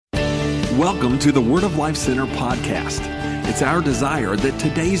Welcome to the Word of Life Center podcast. It's our desire that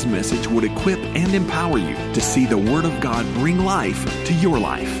today's message would equip and empower you to see the Word of God bring life to your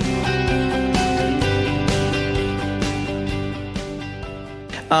life.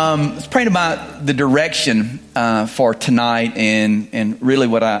 I was praying about the direction for tonight and really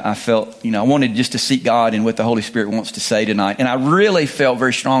what I felt, I wanted just to seek God and what the Holy Spirit wants to say tonight. And I really felt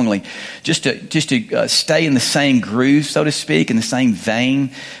very strongly just to stay in the same groove, so to speak, in the same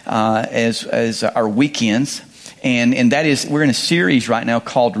vein as our weekends. And that is, we're in a series right now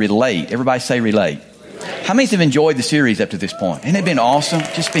called Relate. Everybody say Relate. How many have enjoyed the series up to this point? Hasn't it been awesome?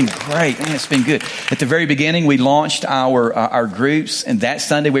 Just been great. Man, it's been good. At the very beginning, we launched our groups, and that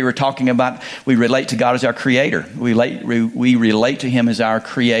Sunday we were talking about we relate to God as our Creator. We relate to Him as our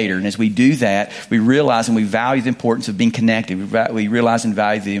Creator, and as we do that, we realize and we value the importance of being connected. We realize and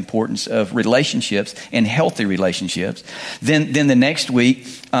value the importance of relationships and healthy relationships. Then the next week,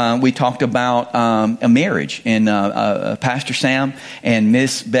 we talked about a marriage, and Pastor Sam and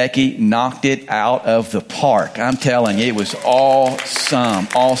Miss Becky knocked it out of the park. I'm telling you, it was awesome.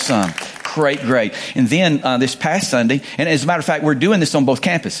 Great. And then this past Sunday, and as a matter of fact, we're doing this on both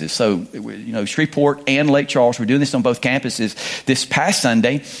campuses. So, Shreveport and Lake Charles, we're doing this on both campuses. This past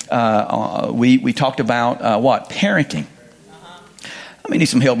Sunday, we talked about parenting. We need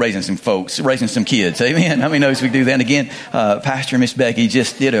some help raising some kids. Amen. How many knows we do that? And again, Pastor and Miss Becky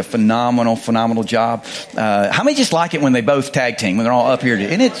just did a phenomenal job. How many just like it when they both tag team, when they're all up here?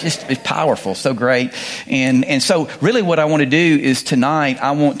 And it's powerful, so great. And so really what I want to do is tonight,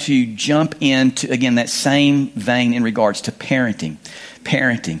 I want to jump into, again, that same vein in regards to parenting.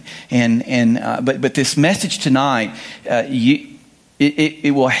 But this message tonight,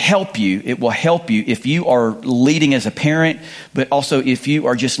 It will help you. It will help you if you are leading as a parent, but also if you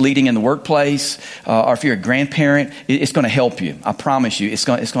are just leading in the workplace, or if you're a grandparent. It's going to help you. I promise you, it's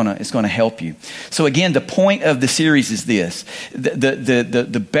going to help you. So again, the point of the series is this: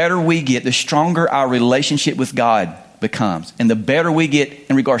 the better we get, the stronger our relationship with God becomes, and the better we get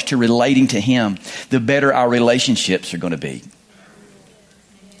in regards to relating to Him, the better our relationships are going to be.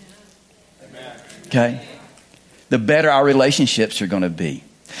 Okay. The better our relationships are going to be.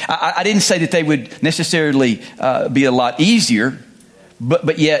 I didn't say that they would necessarily be a lot easier,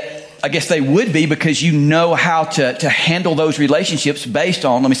 but yet I guess they would be, because you know how to handle those relationships based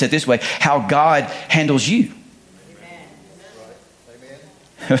on, let me say it this way, how God handles you.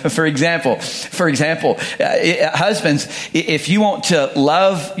 For example, husbands, if you want to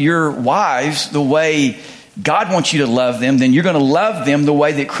love your wives the way God wants you to love them, then you're going to love them the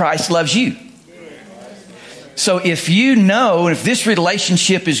way that Christ loves you. So if you know, if this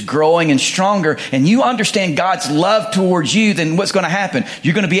relationship is growing and stronger and you understand God's love towards you, then what's going to happen?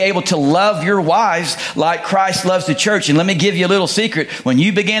 You're going to be able to love your wives like Christ loves the church. And let me give you a little secret. When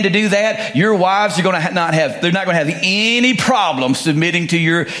you begin to do that, your wives are going to they're not going to have any problem submitting to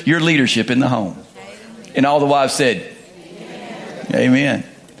your leadership in the home. And all the wives said, Amen.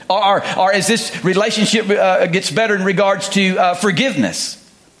 Or as this relationship gets better in regards to forgiveness.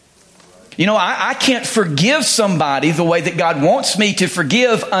 I can't forgive somebody the way that God wants me to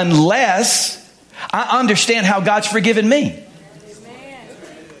forgive unless I understand how God's forgiven me.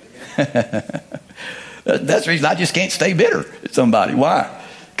 That's the reason I just can't stay bitter at somebody. Why?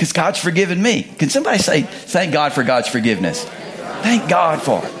 Because God's forgiven me. Can somebody say, thank God for God's forgiveness? Thank God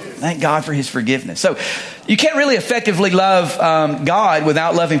for it. Thank God for His forgiveness. So you can't really effectively love God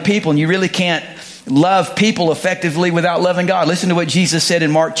without loving people, and you really can't love people effectively without loving God. Listen to what Jesus said in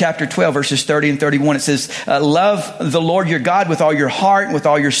Mark chapter 12, verses 30 and 31. It says, love the Lord your God with all your heart, with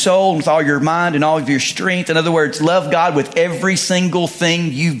all your soul, with all your mind, and all of your strength. In other words, love God with every single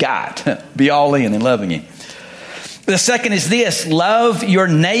thing you've got. Be all in loving Him. The second is this: love your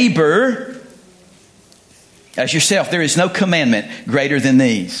neighbor as yourself. There is no commandment greater than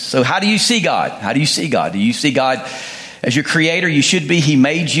these. So how do you see God? How do you see God? Do you see God as your Creator? You should be. He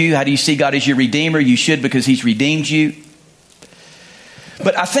made you. How do you see God as your Redeemer? You should, because He's redeemed you.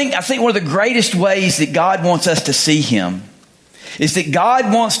 But I think one of the greatest ways that God wants us to see Him is that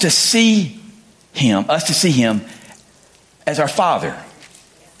God wants to see Him, us to see Him as our Father.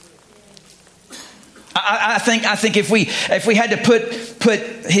 I think if we had to put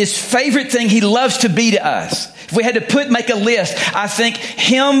His favorite thing He loves to be to us, if we had to make a list, I think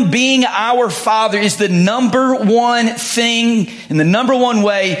Him being our Father is the number one thing and the number one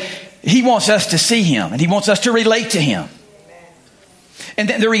way He wants us to see Him, and He wants us to relate to Him. And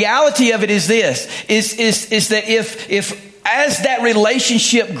the reality of it is this: is that if as that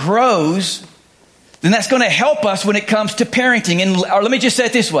relationship grows, then that's going to help us when it comes to parenting. Or let me just say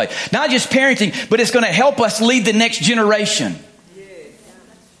it this way. Not just parenting, but it's going to help us lead the next generation.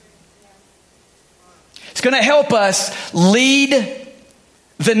 It's going to help us lead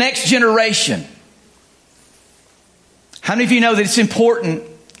the next generation. How many of you know that it's important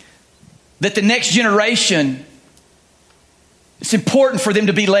that the next generation, it's important for them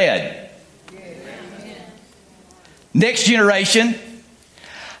to be led? Next generation.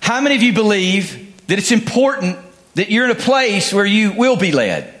 How many of you believe that it's important that you're in a place where you will be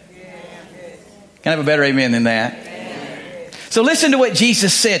led? Can I have a better amen than that? So listen to what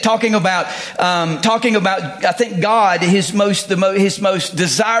Jesus said, talking about I think God, his most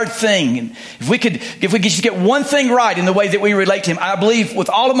desired thing. And if we could just get one thing right in the way that we relate to him, I believe with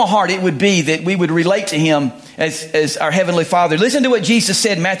all of my heart it would be that we would relate to him as our Heavenly Father. Listen to what Jesus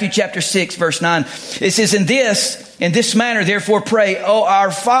said in Matthew chapter 6, verse 9. It says, in this manner, therefore pray, O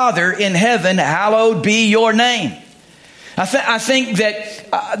our Father in heaven, hallowed be your name. I think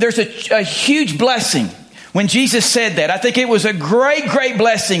that there's a huge blessing when Jesus said that. I think it was a great, great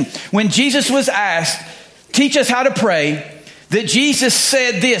blessing when Jesus was asked, teach us how to pray, that Jesus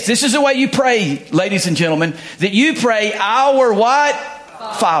said this. This is the way you pray, ladies and gentlemen, that you pray our what?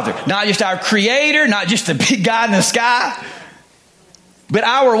 Father. Not just our Creator, not just the big guy in the sky, but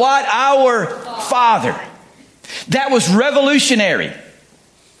our what? Our Father. That was revolutionary.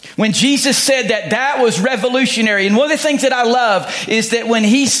 When Jesus said that was revolutionary. And one of the things that I love is that when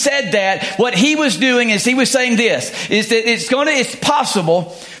he said that, what he was doing is he was saying this, is that it's possible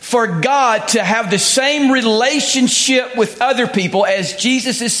for God to have the same relationship with other people as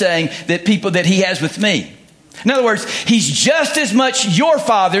Jesus is saying that he has with me. In other words, he's just as much your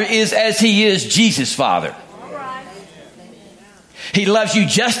Father as he is Jesus' Father. He loves you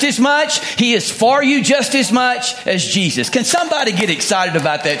just as much. He is for you just as much as Jesus. Can somebody get excited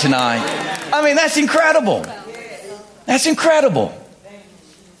about that tonight? I mean, that's incredible. That's incredible.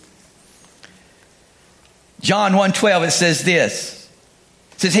 John 1:12, it says this.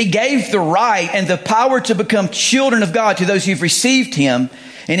 It says, he gave the right and the power to become children of God to those who've received him.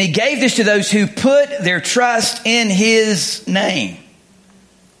 And he gave this to those who put their trust in his name.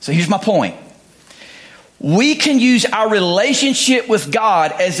 So here's my point. We can use our relationship with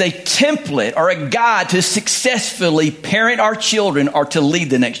God as a template or a guide to successfully parent our children or to lead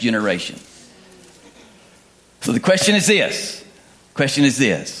the next generation. So the question is this.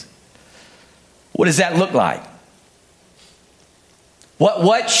 What does that look like?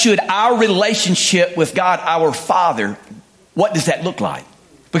 What should our relationship with God, our Father, what does that look like?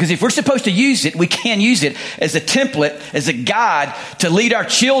 Because if we're supposed to use it, we can use it as a template, as a guide to lead our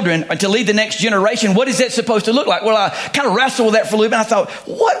children and to lead the next generation. What is that supposed to look like? Well, I kind of wrestled with that for a little bit. I thought,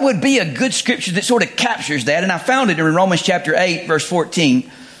 what would be a good scripture that sort of captures that? And I found it in Romans chapter 8, verse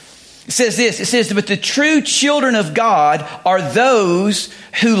 14. It says this. It says, but the true children of God are those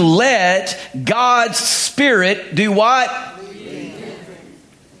who let God's Spirit do what?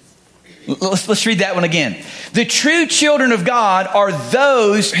 Let's read that one again. The true children of God are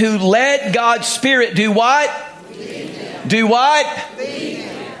those who let God's Spirit do what? Do what?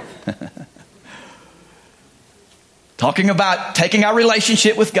 Talking about taking our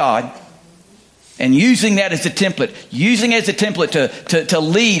relationship with God and using that as a template. Using it as a template to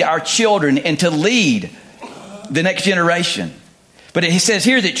lead our children and to lead the next generation. But it says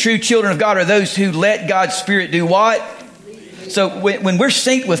here that true children of God are those who let God's Spirit do what? So when we're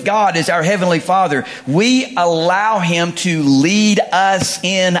synced with God as our Heavenly Father, we allow him to lead us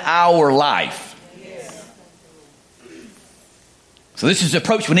in our life. So this is the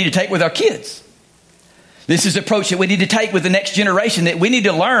approach we need to take with our kids. This is the approach that we need to take with the next generation, that we need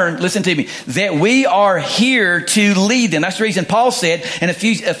to learn, listen to me, that we are here to lead them. That's the reason Paul said in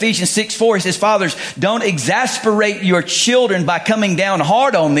Ephesians 6:4, he says, fathers, don't exasperate your children by coming down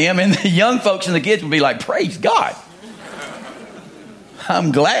hard on them. And the young folks and the kids will be like, praise God.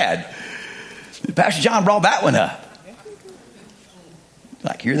 I'm glad Pastor John brought that one up.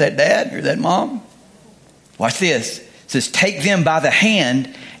 Like, hear that, Dad? Hear that, Mom? Watch this. It says, take them by the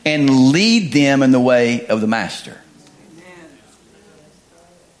hand and lead them in the way of the Master.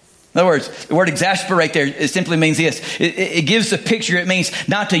 In other words, the word exasperate there, it simply means this. It gives a picture. It means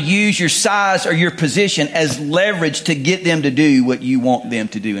not to use your size or your position as leverage to get them to do what you want them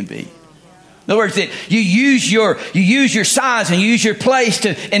to do and be. In other words, that you use your size and you use your place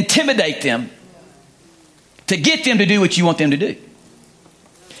to intimidate them, to get them to do what you want them to do.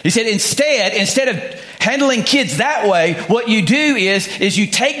 He said, instead of handling kids that way, what you do is you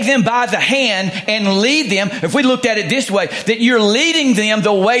take them by the hand and lead them. If we looked at it this way, that you're leading them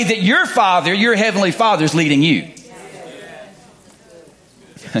the way that your Father, your Heavenly Father, is leading you.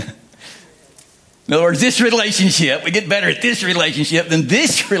 In other words, this relationship, we get better at this relationship than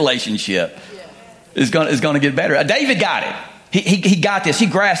this relationship is going to get better. David got it. He got this. He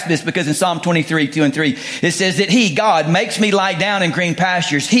grasped this because in Psalm 23, 2 and 3, it says that He, God, makes me lie down in green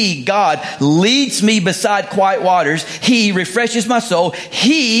pastures. He, God, leads me beside quiet waters. He refreshes my soul.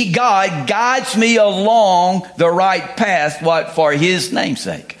 He, God, guides me along the right path, what, for His name's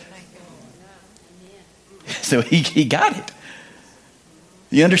sake. So he got it.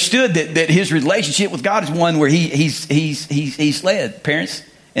 He understood that his relationship with God is one where he's led. Parents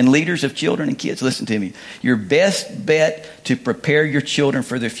and leaders of children and kids, listen to me. Your best bet to prepare your children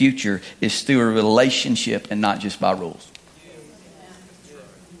for the future is through a relationship and not just by rules.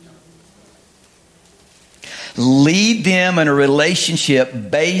 Lead them in a relationship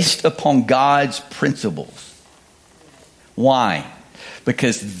based upon God's principles. Why?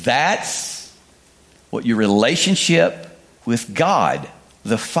 Because that's what your relationship with God,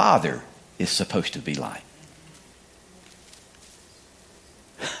 the Father, is supposed to be like.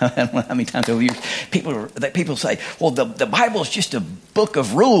 I don't know how many times over the years people say, well, the Bible is just a book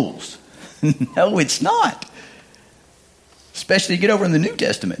of rules. No, it's not. Especially you get over in the New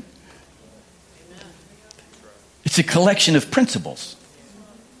Testament. It's a collection of principles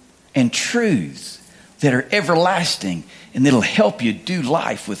and truths that are everlasting and that'll help you do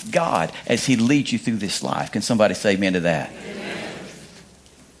life with God as He leads you through this life. Can somebody say amen to that? Amen.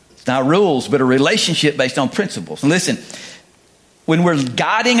 It's not rules, but a relationship based on principles. And listen, when we're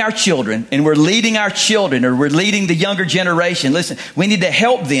guiding our children and we're leading our children or we're leading the younger generation, listen, we need to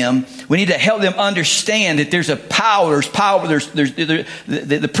help them. We need to help them understand that there's a power, there's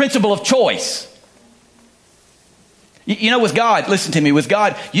the principle of choice. You know, with God, listen to me, with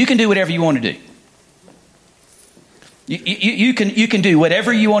God, you can do whatever you want to do. You can do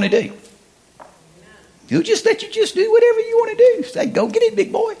whatever you want to do. He'll just let you just do whatever you want to do. Say, go get it,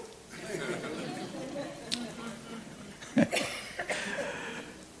 big boy.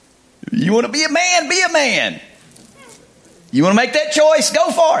 You want to be a man, be a man. You want to make that choice,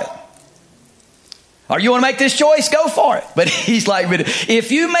 go for it. Or you want to make this choice, go for it. But He's like, but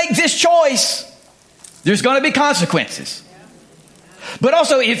if you make this choice, there's going to be consequences. But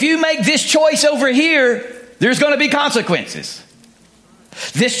also, if you make this choice over here, there's going to be consequences.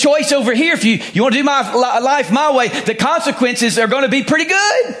 This choice over here, if you want to do my life my way, the consequences are going to be pretty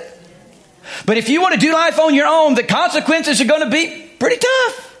good. But if you want to do life on your own, the consequences are going to be pretty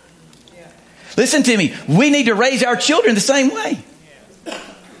tough. Listen to me. We need to raise our children the same way.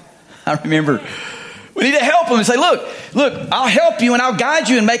 I remember we need to help them and say, look, I'll help you and I'll guide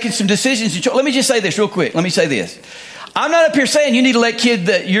you in making some decisions. Let me just say this real quick. Let me say this. I'm not up here saying you need to let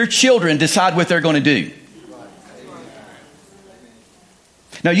your children decide what they're going to do.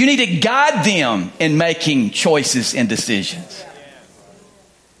 No, you need to guide them in making choices and decisions.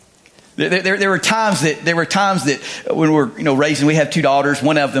 There were times that when we're raising, we have two daughters.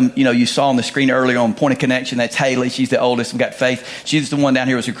 One of them, you saw on the screen earlier on Point of Connection. That's Haley. She's the oldest and got Faith. She's the one down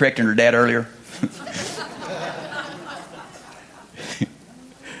here was correcting her dad earlier.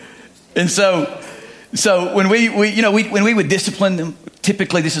 And so when we would discipline them,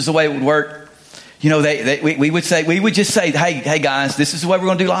 typically this is the way it would work. We would just say, hey guys, this is the way we're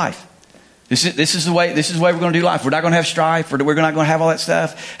going to do life. This is the way we're going to do life. We're not going to have strife. We're not going to have all that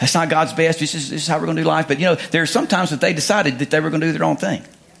stuff. That's not God's best. This is how we're going to do life. But there are some times that they decided that they were going to do their own thing.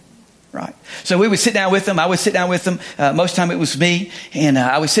 Right. So we would sit down with them. I would sit down with them. Most of the time it was me. And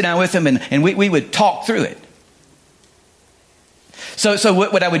I would sit down with them and we would talk through it. So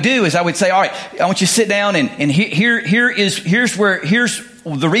what I would do is I would say, all right, I want you to sit down and here's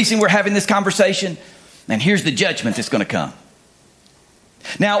the reason we're having this conversation. And here's the judgment that's going to come.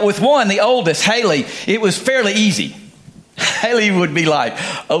 Now, with one, the oldest, Haley, it was fairly easy. Haley would be like,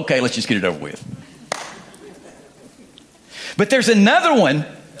 okay, let's just get it over with. But there's another one.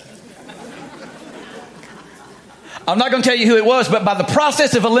 I'm not going to tell you who it was, but by the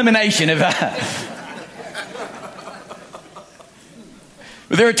process of elimination,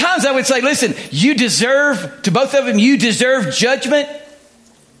 there are times I would say, listen, to both of them, you deserve judgment,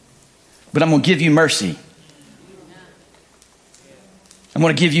 but I'm going to give you mercy. I'm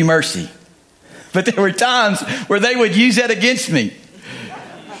going to give you mercy. But there were times where they would use that against me.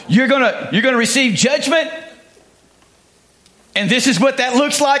 You're going to receive judgment. And this is what that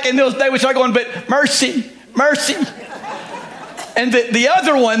looks like. And they would start going, but mercy. And the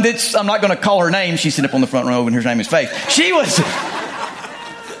other one I'm not going to call her name. She's sitting up on the front row and her name is Faith. She was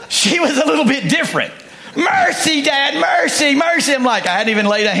a little bit different. Mercy, Dad, mercy. I'm like, I hadn't even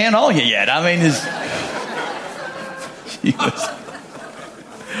laid a hand on you yet. I mean, she was...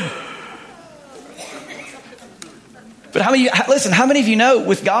 But how many of you know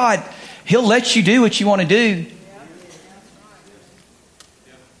with God, He'll let you do what you want to do.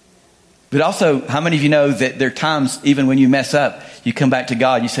 But also, how many of you know that there are times, even when you mess up, you come back to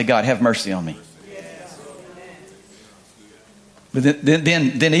God, you say, God, have mercy on me. But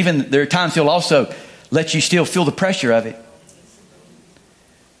then even there are times He'll also let you still feel the pressure of it.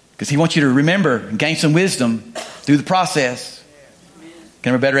 Because He wants you to remember and gain some wisdom through the process.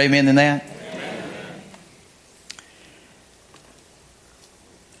 Can I have a better amen than that? Amen.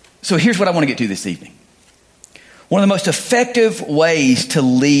 So here's what I want to get to this evening. One of the most effective ways to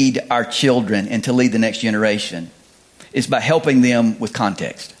lead our children and to lead the next generation is by helping them with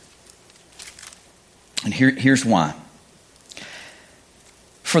context. And here's why.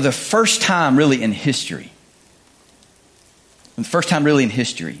 For the first time really in history,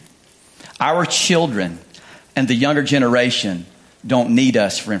 our children and the younger generation don't need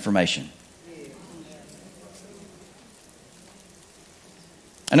us for information.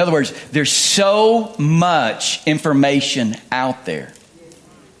 In other words, there's so much information out there.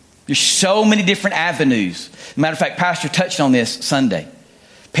 There's so many different avenues. As a matter of fact, Pastor touched on this Sunday.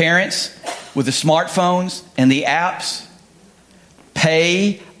 Parents with the smartphones and the apps,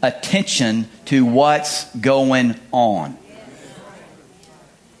 pay attention to what's going on.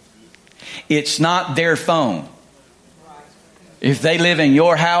 It's not their phone. If they live in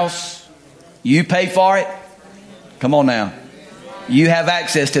your house, you pay for it. Come on now. You have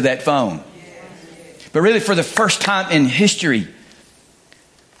access to that phone. But really, for the first time in history,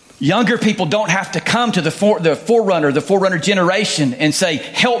 younger people don't have to come to the forerunner generation and say,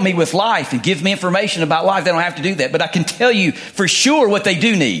 help me with life and give me information about life. They don't have to do that. But I can tell you for sure what they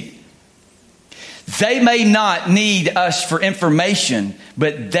do need. They may not need us for information,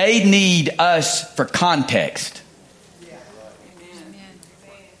 but they need us for context.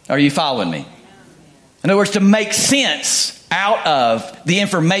 Are you following me? In other words, to make sense out of the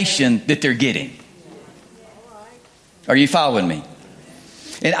information that they're getting. Are you following me?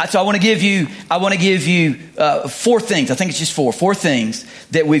 And so I want to give you 4 things. I think it's just four things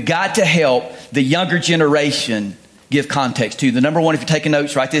that we've got to help the younger generation give context to. The number one, if you're taking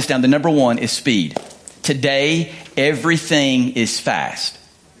notes, write this down. The number one is speed. Today, everything is fast.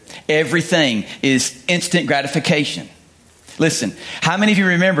 Everything is instant gratification. Listen, how many of you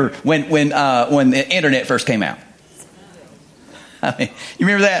remember when the internet first came out? I mean, you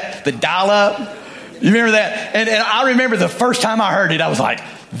remember that? The dial-up? You remember that? And I remember the first time I heard it, I was like,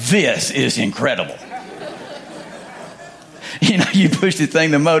 this is incredible. You know, you pushed the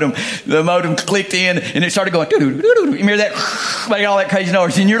thing, the modem clicked in, and it started going, doo-doo-doo-doo-doo. You remember that? Making all that crazy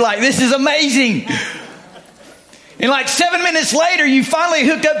noise. And you're like, this is amazing. And like 7 minutes later, you finally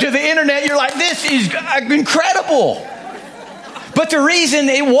hooked up to the internet. You're like, this is incredible. But the reason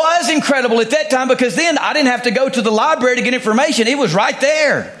it was incredible at that time, because then I didn't have to go to the library to get information. It was right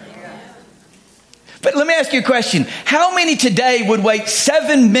there. But let me ask you a question. How many today would wait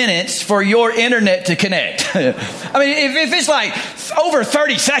 7 minutes for your internet to connect? I mean, if it's like over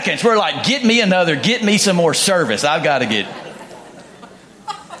 30 seconds, we're like, get me some more service. I've got to get...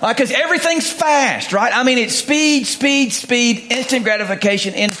 Because everything's fast, right? I mean, it's speed, instant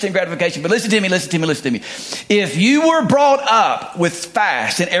gratification. But listen to me. If you were brought up with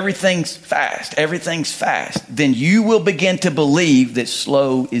fast and everything's fast, then you will begin to believe that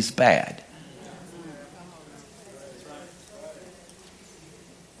slow is bad.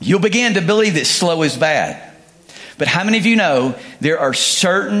 You'll begin to believe that slow is bad. But how many of you know there are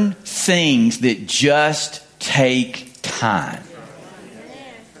certain things that just take time?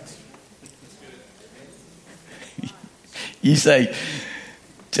 You say,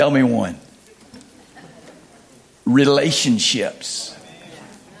 tell me one. Relationships.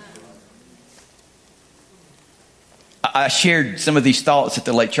 I shared some of these thoughts at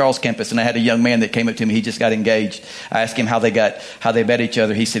the Lake Charles campus, and I had a young man that came up to me. He just got engaged. I asked him how they met each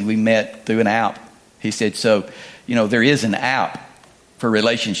other. He said, we met through an app. He said, so, there is an app for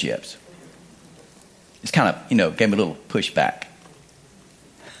relationships. It's kind of, gave me a little pushback.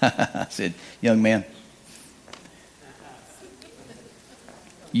 I said, young man,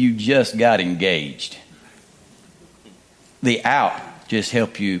 you just got engaged. The app just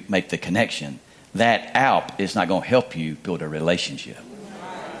helped you make the connection. That app is not going to help you build a relationship.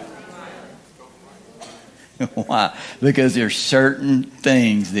 Why? Because there's certain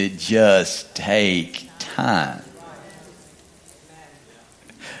things that just take time.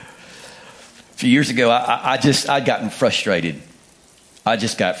 A few years ago, I'd gotten frustrated. I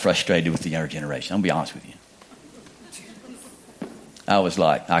just got frustrated with the younger generation. I'm going to be honest with you. I was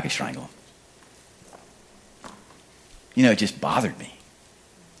like, I could strangle him. It just bothered me.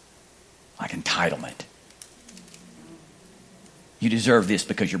 Like entitlement. You deserve this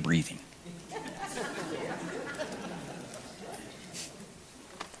because you're breathing.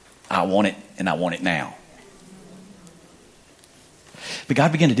 I want it, and I want it now. But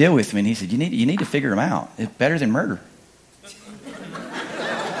God began to deal with me, and he said, you need to figure them out. It's better than murder.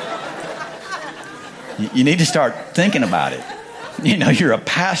 You need to start thinking about it. You know, you're a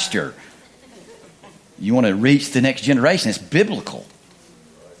pastor. You want to reach the next generation. It's biblical.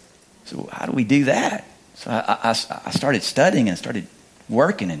 So how do we do that? So I started studying and started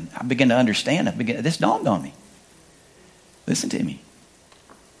working, and I began to understand. This dawned on me. Listen to me.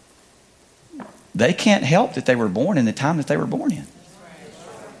 They can't help that they were born in the time that they were born in.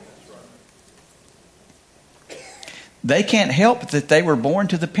 They can't help that they were born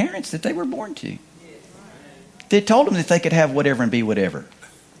to the parents that they were born to. They told them that they could have whatever and be whatever.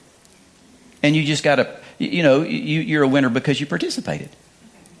 And you just got to, you're a winner because you participated.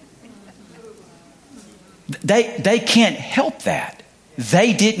 They can't help that.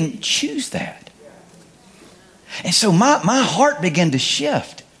 They didn't choose that. And so my heart began to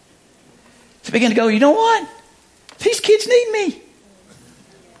shift. So I began to go, you know what? These kids need me.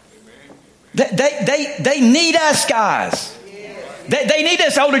 They need us, guys. They need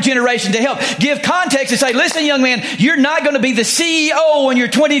us, older generation, to help give context and say, listen, young man, you're not going to be the CEO when you're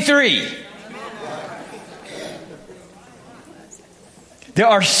 23. There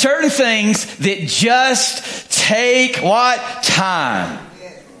are certain things that just take what? Time.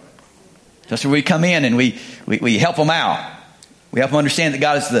 That's where we come in and we help them out. We help them understand that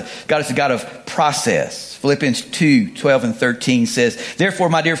God is the God of process. Philippians 2:12 and 13 says, therefore,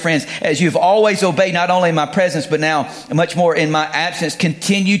 my dear friends, as you've always obeyed, not only in my presence, but now much more in my absence,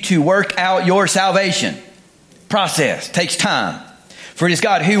 continue to work out your salvation. Process takes time. For it is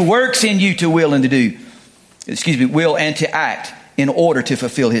God who works in you to will and to act in order to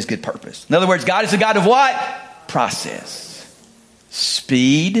fulfill his good purpose. In other words, God is the God of what? Process.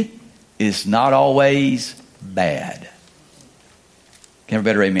 Speed is not always bad. Can have a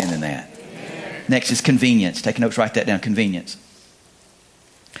better amen than that? Amen. Next is convenience. Take notes, write that down. Convenience.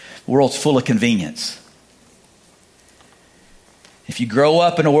 The world's full of convenience. If you grow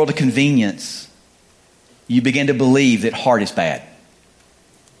up in a world of convenience, you begin to believe that hard is bad.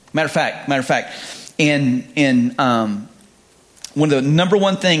 Matter of fact, in one of the number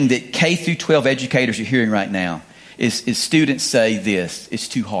one thing that K through 12 educators are hearing right now is students say this: it's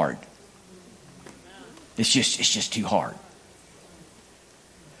too hard. It's just too hard.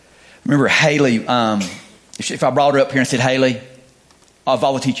 Remember Haley, if I brought her up here and said, Haley, of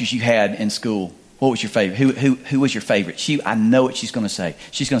all the teachers you had in school, what was your favorite? Who was your favorite? I know what she's going to say.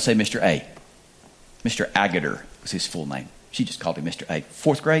 She's going to say Mr. A. Mr. Agater was his full name. She just called him Mr. A.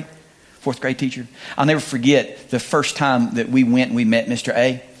 Fourth grade teacher. I'll never forget the first time that we went and we met Mr.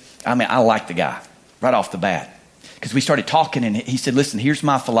 A. I mean, I liked the guy right off the bat. Because we started talking and he said, listen, here's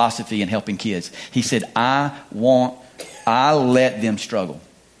my philosophy in helping kids. He said, I let them struggle.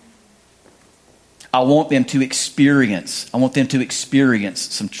 I want them to experience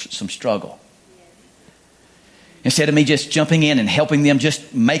some struggle. Instead of me just jumping in and helping them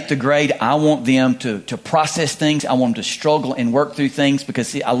just make the grade, I want them to process things. I want them to struggle and work through things because,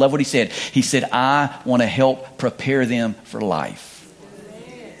 see, I love what he said. He said, I want to help prepare them for life.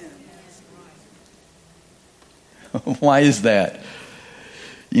 Why is that?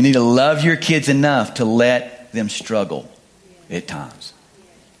 You need to love your kids enough to let them struggle at times.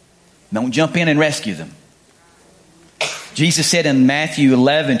 Don't jump in and rescue them. Jesus said in Matthew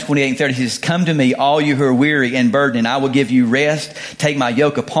 11:28 and 30, he says, come to me, all you who are weary and burdened, and I will give you rest. Take my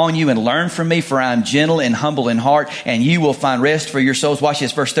yoke upon you and learn from me, for I am gentle and humble in heart, and you will find rest for your souls. Watch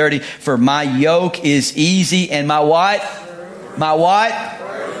this, verse 30. For my yoke is easy and my what? My what?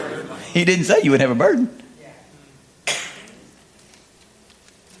 He didn't say you would have a burden.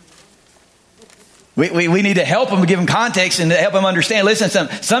 We need to help them, give them context and to help them understand. Listen,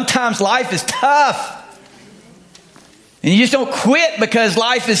 sometimes life is tough. And you just don't quit because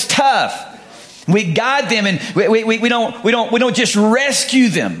life is tough. We guide them and we don't just rescue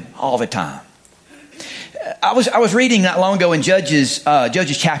them all the time. I was reading not long ago in Judges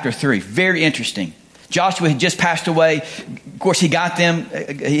chapter 3. Very interesting. Joshua had just passed away. Of course, he got them,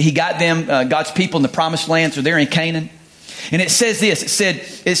 God's people in the promised land. So they're in Canaan. And it says this,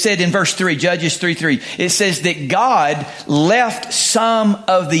 it said in verse 3, Judges 3:3, it says that God left some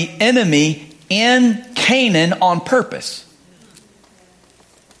of the enemy in Canaan on purpose.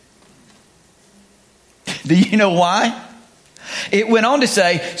 Do you know why? It went on to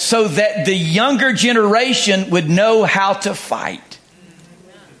say, so that the younger generation would know how to fight.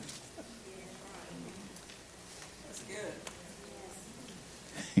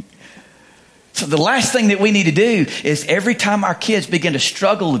 So the last thing that we need to do is every time our kids begin to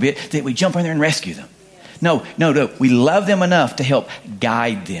struggle a bit, that we jump in there and rescue them. No. We love them enough to help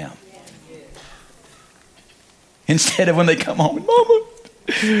guide them. Instead of when they come home, Mama,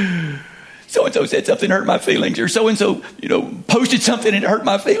 so-and-so said something hurt my feelings, or so-and-so, posted something and it hurt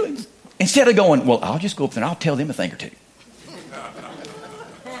my feelings. Instead of going, well, I'll just go up there and I'll tell them a thing or two.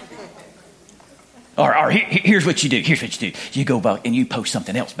 Or here's what you do. Here's what you do. You go back and you post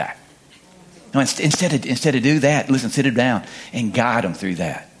something else back. No, instead of do that, listen, sit them down and guide them through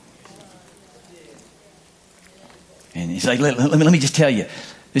that. And he's like, let me just tell you,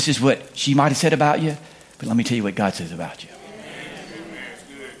 this is what she might have said about you, but let me tell you what God says about you.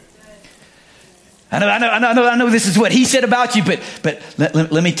 I know this is what he said about you, but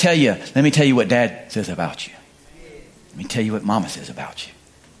let me tell you what Dad says about you. Let me tell you what Mama says about you.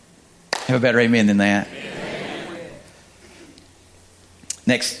 Have a better amen than that. Amen.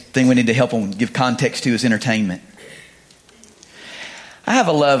 Next thing we need to help them give context to is entertainment. I have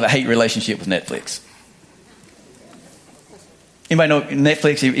a love-hate relationship with Netflix. Anybody know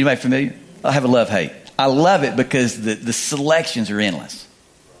Netflix? Anybody familiar? I have a love-hate. I love it because the selections are endless.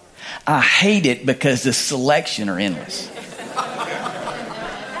 I hate it because the selection are endless.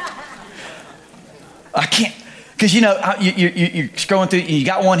 I can't. Because, you're scrolling through, and you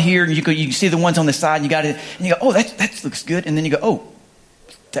got one here, and you can see the ones on the side, and you got it, and you go, oh, that looks good. And then you go, oh,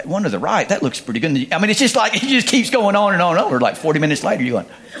 that one to the right, that looks pretty good. I mean, it's just like, it just keeps going on and on and over. Like 40 minutes later, you're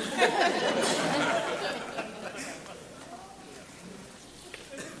going.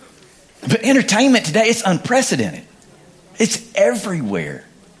 But entertainment today, it's unprecedented. It's everywhere.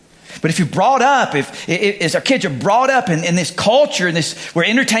 But if you're brought up, as our kids are brought up in this culture, in this where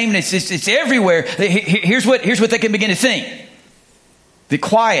entertainment it's everywhere, here's what they can begin to think: that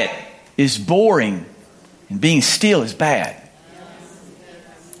quiet is boring, and being still is bad.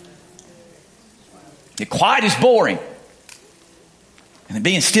 That quiet is boring, and that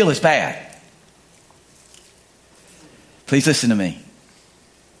being still is bad. Please listen to me,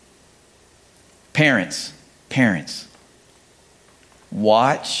 parents.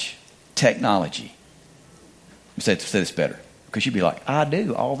 Watch technology. Say this better, because you'd be like, I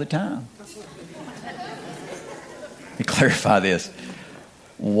do all the time. Let me clarify this.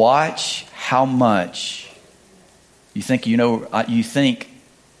 Watch how much you think you know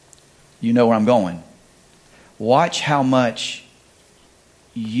where I'm going. Watch how much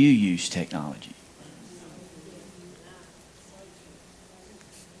you use technology.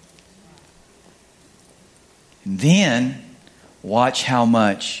 And then watch how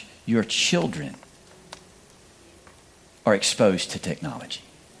much your children are exposed to technology.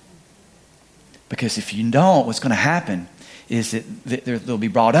 Because if you don't, what's going to happen is that they'll be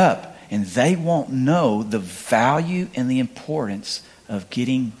brought up and they won't know the value and the importance of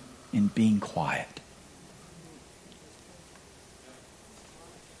getting and being quiet.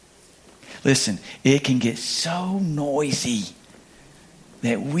 Listen, it can get so noisy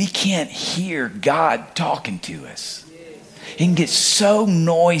that we can't hear God talking to us. It can get so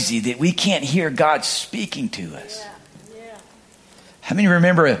noisy that we can't hear God speaking to us. How many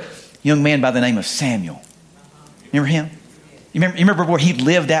remember a young man by the name of Samuel? Remember him? You remember where he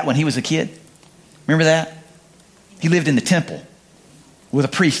lived at when he was a kid? Remember that? He lived in the temple with a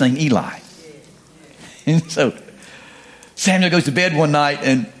priest named Eli. And so Samuel goes to bed one night,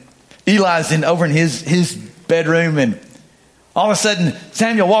 and Eli's over in his bedroom, and all of a sudden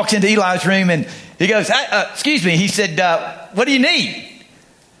Samuel walks into Eli's room, and he goes, excuse me. He said, what do you need?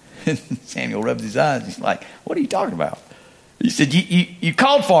 And Samuel rubs his eyes. He's like, what are you talking about? He said, you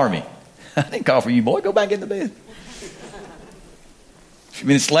called for me. I didn't call for you, boy. Go back in the bed. A few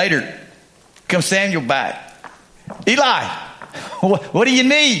minutes later, comes Samuel back. Eli, what do you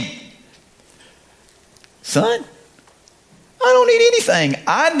need? Son, I don't need anything.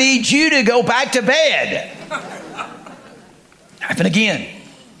 I need you to go back to bed. Happened again.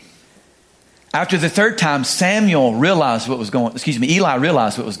 After the third time, Eli realized what was going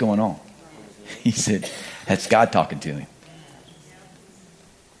on. He said, that's God talking to him.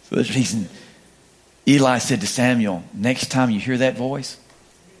 For this reason, Eli said to Samuel, next time you hear that voice,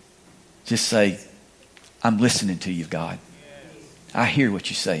 just say, I'm listening to you, God. I hear what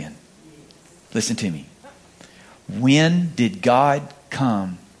you're saying. Listen to me. When did God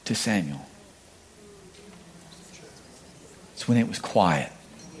come to Samuel? It's when it was quiet.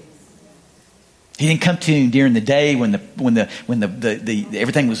 He didn't come to him during the day when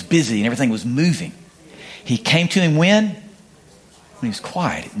everything was busy and everything was moving. He came to him when he was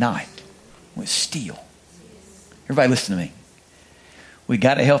quiet at night, when it was still. Everybody listen to me. We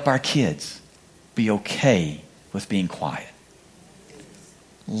got to help our kids be okay with being quiet.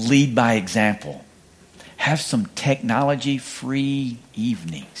 Lead by example. Have some technology-free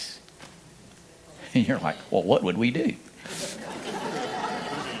evenings. And you're like, well, what would we do?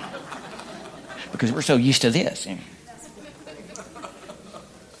 because we're so used to this.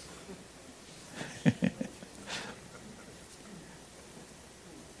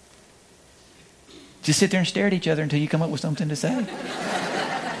 Just sit there and stare at each other until you come up with something to say.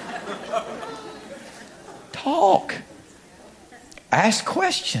 Talk. Ask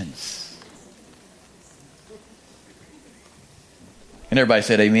questions. And everybody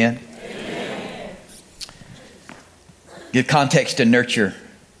said amen. Amen. Give context to nurture.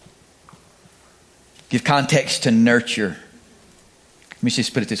 Give context to nurture. Let me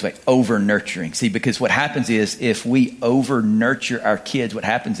just put it this way, over-nurturing. See, because what happens is if we over-nurture our kids, what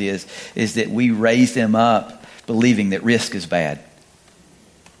happens is that we raise them up believing that risk is bad,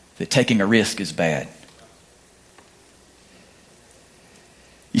 that taking a risk is bad.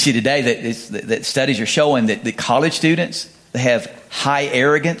 You see today that studies are showing that the college students, they have high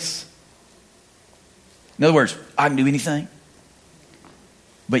arrogance. In other words, I can do anything,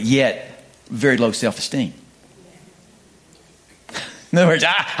 but yet very low self-esteem. In other words,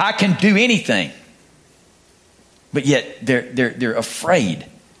 I can do anything, but yet they're afraid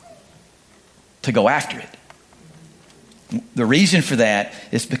to go after it. The reason for that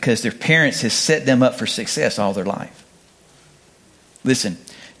is because their parents have set them up for success all their life. Listen,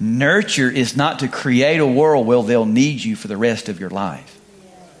 nurture is not to create a world where they'll need you for the rest of your life.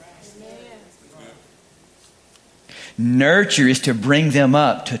 Nurture is to bring them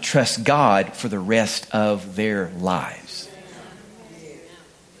up to trust God for the rest of their lives.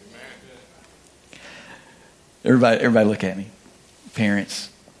 Everybody look at me.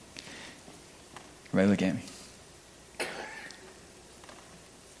 Parents. Everybody look at me.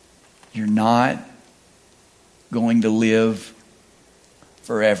 You're not going to live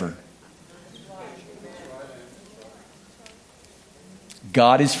forever.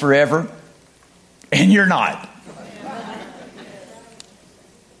 God is forever, and you're not.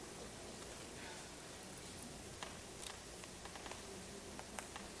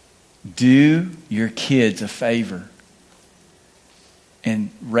 Do your kids a favor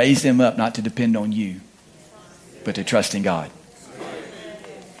and raise them up not to depend on you, but to trust in God.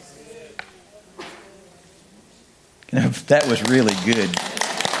 That was really good.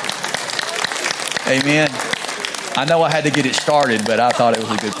 Amen. I know I had to get it started, but I thought it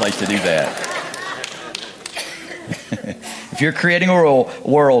was a good place to do that. If you're creating a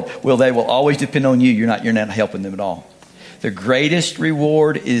world where they will always depend on you, you're not helping them at all. The greatest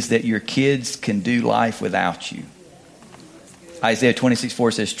reward is that your kids can do life without you. Isaiah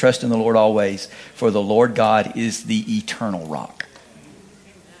 26:4 says, trust in the Lord always, for the Lord God is the eternal rock.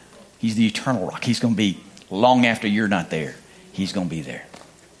 He's the eternal rock. He's going to be long after you're not there. He's going to be there.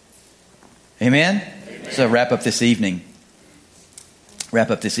 Amen? Amen. So wrap up this evening.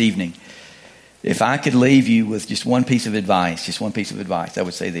 If I could leave you with just one piece of advice, I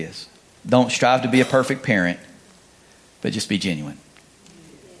would say this. Don't strive to be a perfect parent, but just be genuine.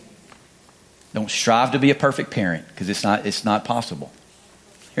 Don't strive to be a perfect parent, because it's not possible.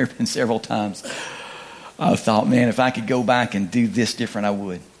 There have been several times I thought, man, if I could go back and do this different, I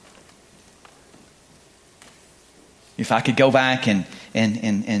would. If I could go back and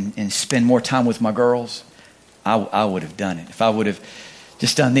spend more time with my girls, I would have done it. If I would have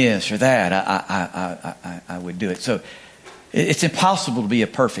just done this or that, I would do it. So it's impossible to be a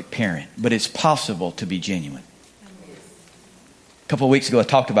perfect parent, but it's possible to be genuine. A couple of weeks ago, I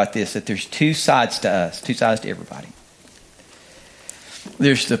talked about this, that there's two sides to us, two sides to everybody.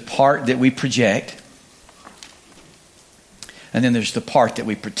 There's the part that we project, and then there's the part that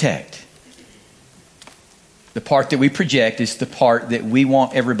we protect. The part that we project is the part that we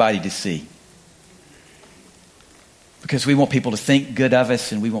want everybody to see. Because we want people to think good of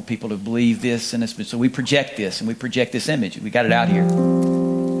us, and we want people to believe this and this. So we project this, and we project this image. We got it out here.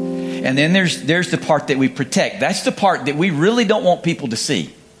 And then there's the part that we protect. That's the part that we really don't want people to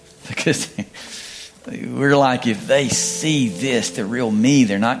see. Because we're like, if they see this, the real me,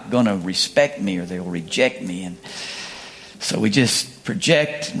 they're not going to respect me, or they'll reject me. And so we just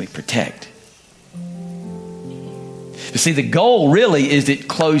project and we protect. But see, the goal really is to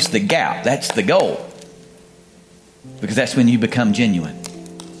close the gap. That's the goal. Because that's when you become genuine.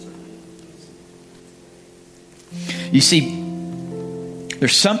 You see,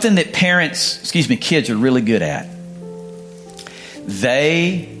 there's something that kids are really good at.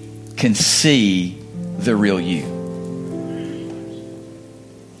 They can see the real you.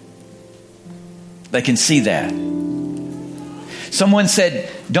 They can see that. Someone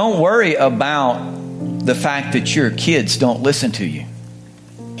said, don't worry about the fact that your kids don't listen to you.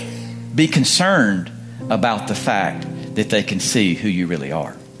 Be concerned about the fact that they can see who you really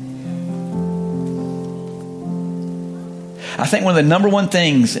are. I think one of the number one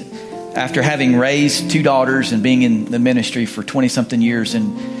things after having raised 2 daughters and being in the ministry for 20-something years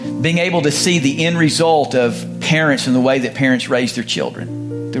and being able to see the end result of parents and the way that parents raise their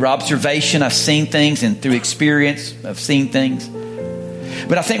children. Through observation, I've seen things, and through experience, I've seen things.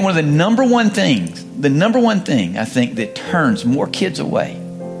 But I think one of the number one thing I think that turns more kids away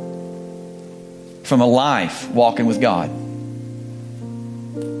from a life walking with God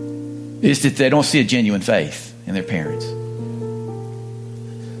is that they don't see a genuine faith in their parents.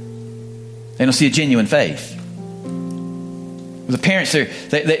 They don't see a genuine faith. The parents,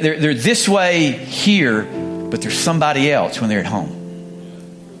 they're this way here, but they're somebody else when they're at home.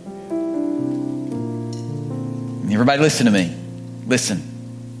 Everybody listen to me. Listen.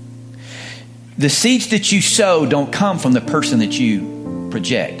 The seeds that you sow don't come from the person that you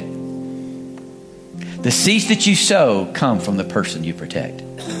project. The seeds that you sow come from the person you protect,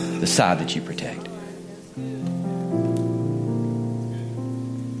 the side that you protect.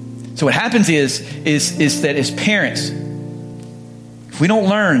 So what happens is that as parents, if we don't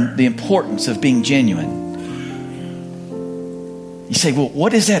learn the importance of being genuine, you say, well,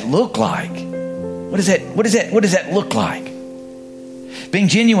 what does that look like? What does that look like? Being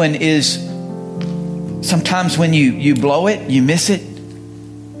genuine is sometimes when you blow it, you miss it,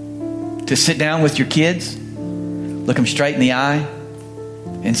 to sit down with your kids, look them straight in the eye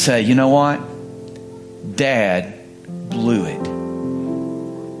and say, you know what? Dad blew it.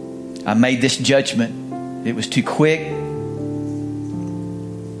 I made this judgment. It was too quick.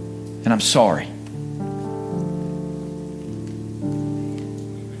 And I'm sorry.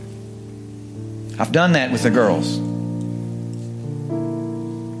 I've done that with the girls.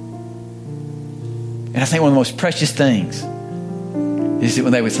 And I think one of the most precious things is that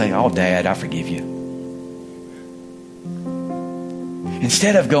when they would say, oh, Dad, I forgive you.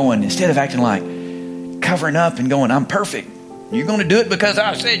 Instead of acting like covering up and going, I'm perfect. You're going to do it because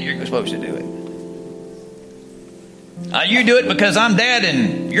I said you're supposed to do it. You do it because I'm Dad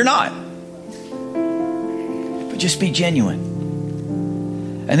and you're not. But just be genuine.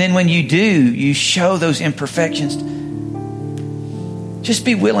 And then when you do, you show those imperfections. Just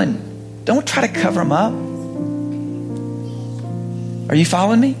be willing. Don't try to cover them up. Are you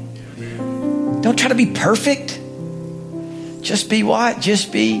following me? Don't try to be perfect. Just be what?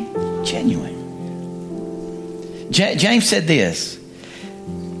 Just be genuine. James said this.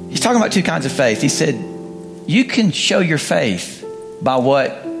 He's talking about 2 kinds of faith. He said, you can show your faith by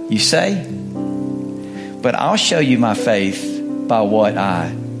what you say, but I'll show you my faith by what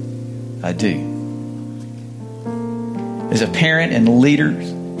I do. As a parent and leader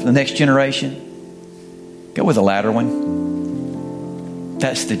for the next generation, go with the latter one.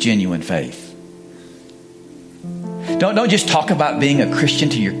 That's the genuine faith. Don't just talk about being a Christian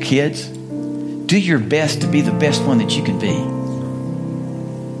to your kids. Do your best to be the best one that you can be.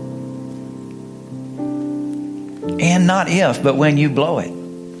 And not if, but when you blow it,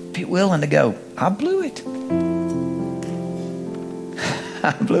 be willing to go, I blew it.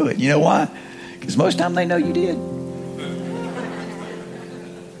 I blew it. You know why? Because most of the time they know you did.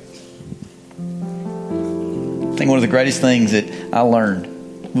 I think one of the greatest things that I learned,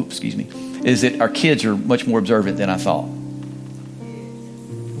 is that our kids are much more observant than I thought.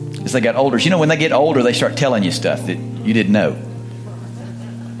 As they got older, when they get older, they start telling you stuff that you didn't know.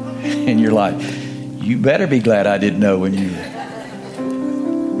 And you're like, you better be glad I didn't know when you...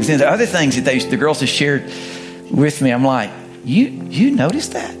 But then the other things that the girls have shared with me, I'm like, you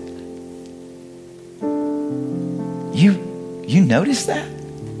noticed that? You noticed that?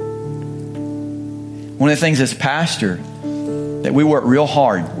 One of the things as a pastor that we work real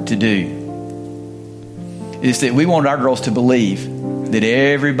hard to do is that we want our girls to believe that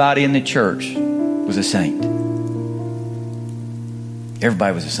everybody in the church was a saint.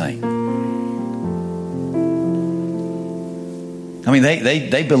 Everybody was a saint. I mean,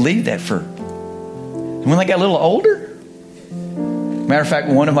 they believed that and when they got a little older. Matter of fact,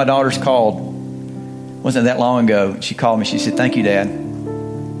 one of my daughters called, wasn't that long ago. She called me. She said, thank you, Dad.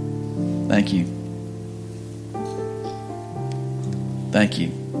 Thank you. Thank you.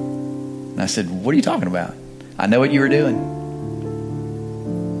 And I said, what are you talking about? I know what you were doing.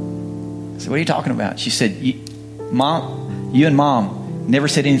 I said, what are you talking about? She said, Mom, you and Mom never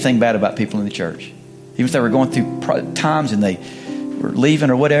said anything bad about people in the church. Even if they were going through times and they were leaving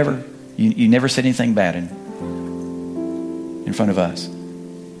or whatever, you never said anything bad in front of us.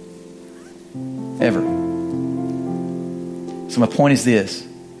 Ever. So my point is this.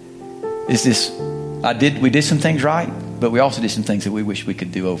 We did some things right, but we also did some things that we wish we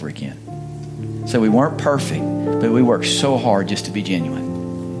could do over again. So we weren't perfect, but we worked so hard just to be genuine.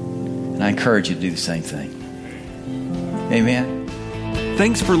 And I encourage you to do the same thing. Amen.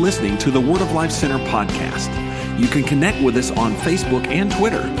 Thanks for listening to the Word of Life Center podcast. You can connect with us on Facebook and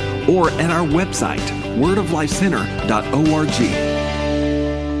Twitter or at our website, wordoflifecenter.org.